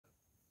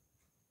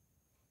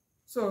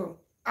So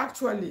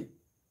actually,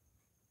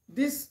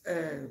 this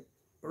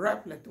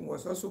ripe plantain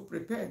was also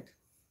prepared.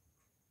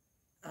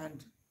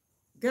 And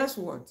guess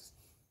what?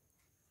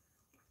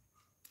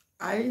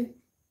 I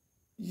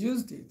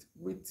used it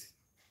with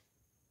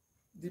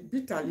the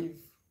bitter leaf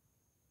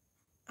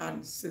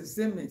and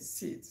sesame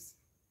seeds,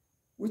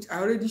 which I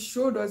already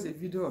showed us a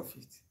video of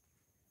it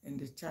in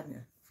the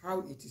channel, how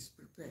it is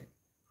prepared.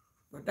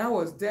 But that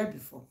was there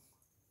before.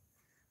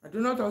 I do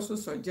not also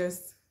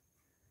suggest,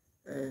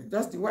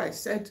 just the way I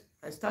said,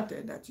 I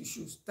started, that you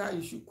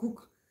should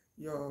cook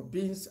your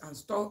beans and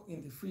store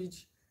in the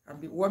fridge and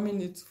be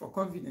warming it for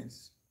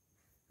convenience.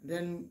 And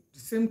then the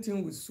same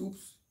thing with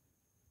soups.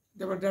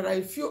 There are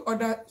a few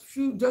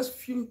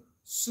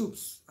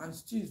soups and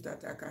stews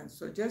that I can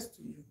suggest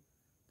to you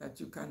that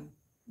you can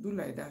do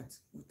like that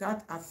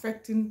without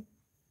affecting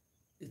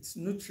its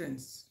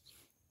nutrients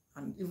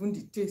and even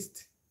the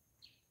taste.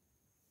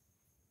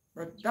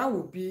 But that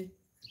will be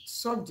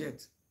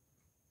subject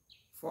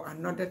for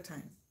another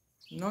time,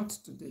 not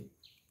today.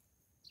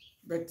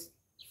 But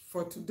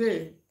for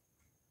today,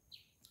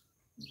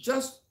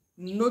 just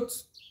note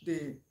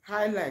the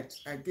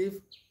highlights I gave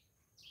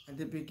at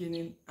the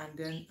beginning and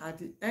then at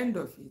the end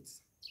of it,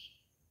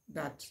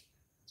 that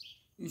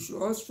you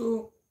should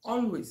also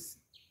always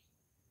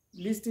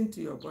listen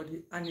to your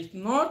body, and it's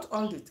not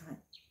all the time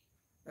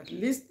that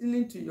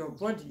listening to your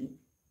body,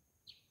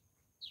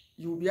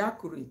 you'll be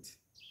accurate.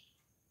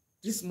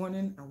 This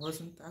morning, I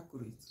wasn't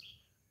accurate.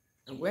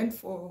 I went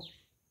for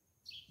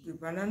the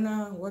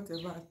banana,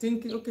 whatever,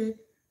 thinking, okay,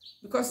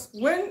 because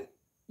when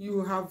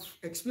you have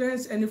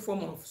experienced any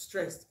form of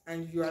stress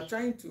and you are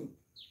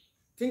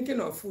thinking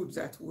of foods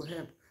that will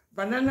help,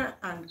 banana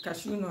and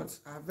cashew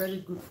nuts are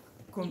very good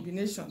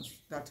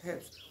combinations that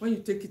helps when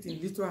you take it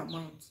in little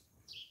amounts.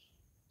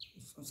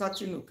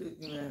 Certain, okay,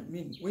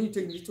 when you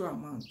take little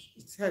amount,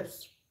 it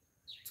helps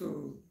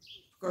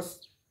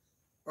because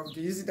of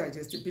the easy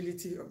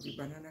digestibility of the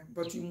banana.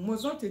 But you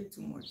must not take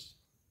too much.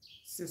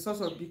 It's a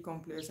source of B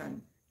complex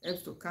and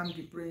helps to calm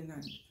the brain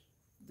and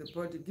the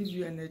body, give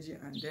you energy,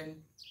 and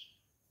then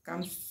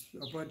calms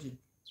your body.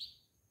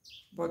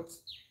 But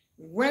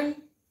when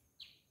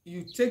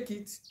you take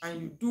it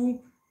and you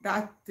do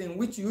that thing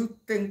which you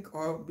think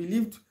or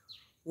believed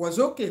was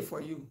okay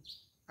for you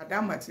at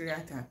that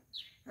material time,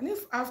 and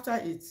if after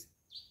it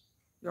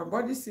your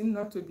body seems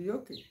not to be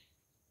okay,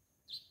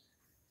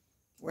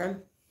 well,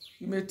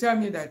 you may tell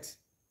me that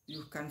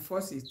you can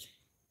force it.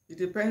 It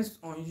depends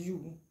on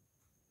you.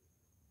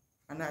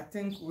 And I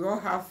think we all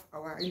have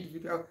our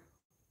individual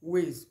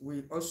ways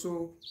we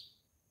also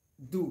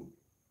do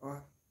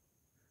or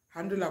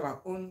handle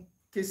our own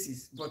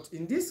cases. But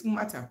in this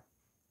matter,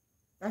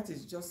 that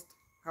is just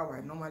how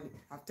I normally,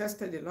 I've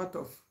tested a lot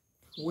of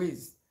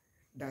ways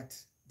that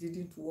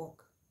didn't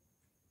work.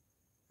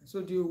 And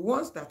so the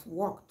ones that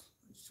worked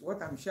is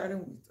what I'm sharing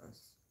with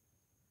us.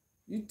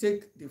 You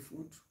take the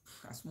food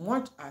as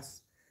much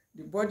as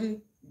the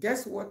body,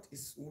 guess what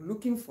is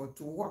looking for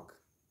to work.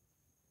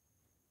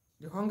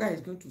 The hunger is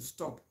going to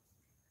stop.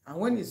 And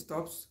when it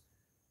stops,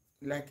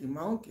 like in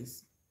my own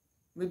case,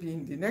 maybe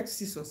in the next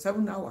 6 or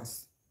 7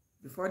 hours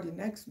before the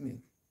next meal,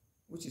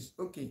 which is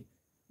okay.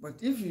 But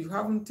if you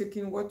haven't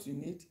taken what you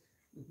need,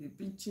 you'll be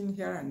pinching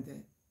here and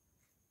there.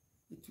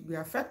 It will be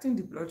affecting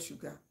the blood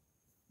sugar,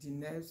 the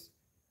nerves,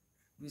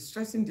 be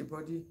stressing the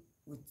body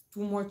with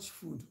too much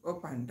food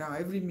up and down.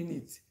 Every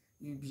minute,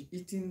 you'll be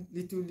eating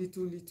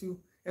little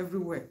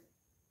everywhere.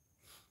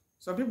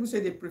 Some people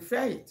say they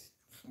prefer it,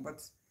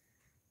 but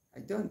I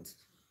don't.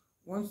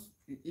 Once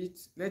you eat,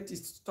 let it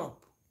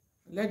stop.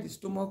 Let the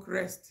stomach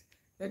rest.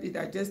 Let the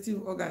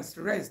digestive organs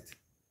rest.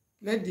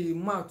 Let the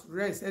mouth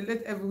rest. And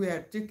let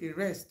everywhere take a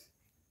rest.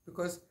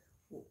 Because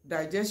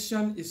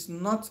digestion is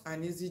not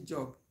an easy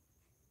job.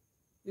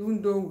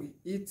 Even though we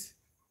eat,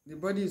 the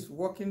body is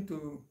working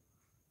to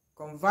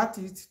convert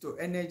it to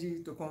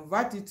energy, to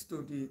convert it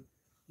to the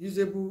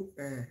usable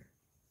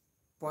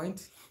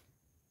point.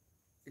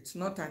 It's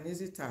not an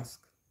easy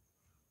task.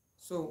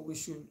 So we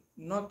should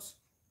not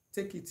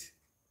take it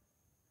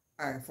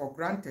for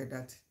granted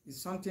that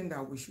it's something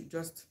that we should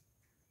just,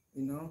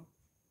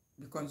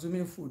 be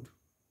consuming food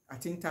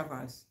at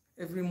intervals.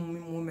 Every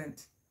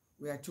moment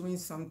we are chewing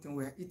something,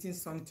 we are eating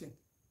something.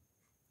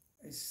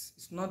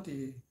 It's not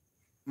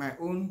my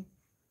own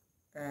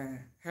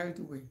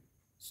healthy way.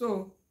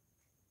 So,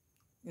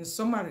 in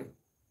summary,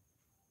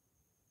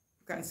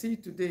 you can see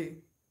today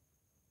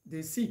the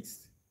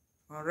 6th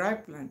on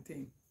ripe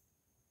plantain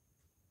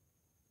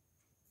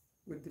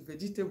with the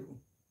vegetable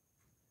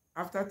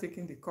after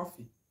taking the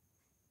coffee.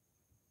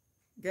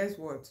 Guess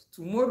what?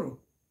 Tomorrow,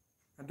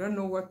 I don't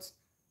know what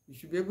you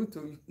should be able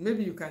to,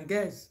 maybe you can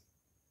guess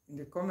in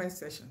the comment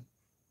section,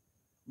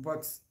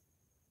 but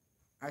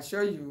I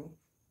assure you,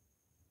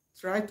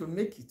 try to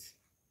make it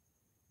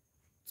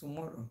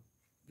tomorrow,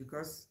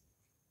 because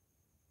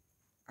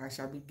I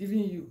shall be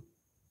giving you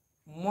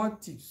more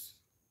tips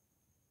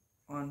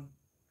on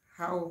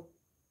how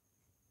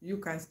you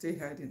can stay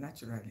healthy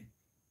naturally.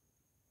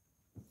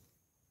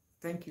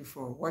 Thank you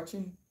for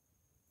watching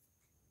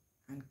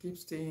and keep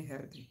staying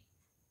healthy.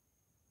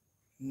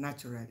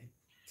 naturally.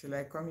 Till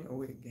I come your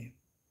way again.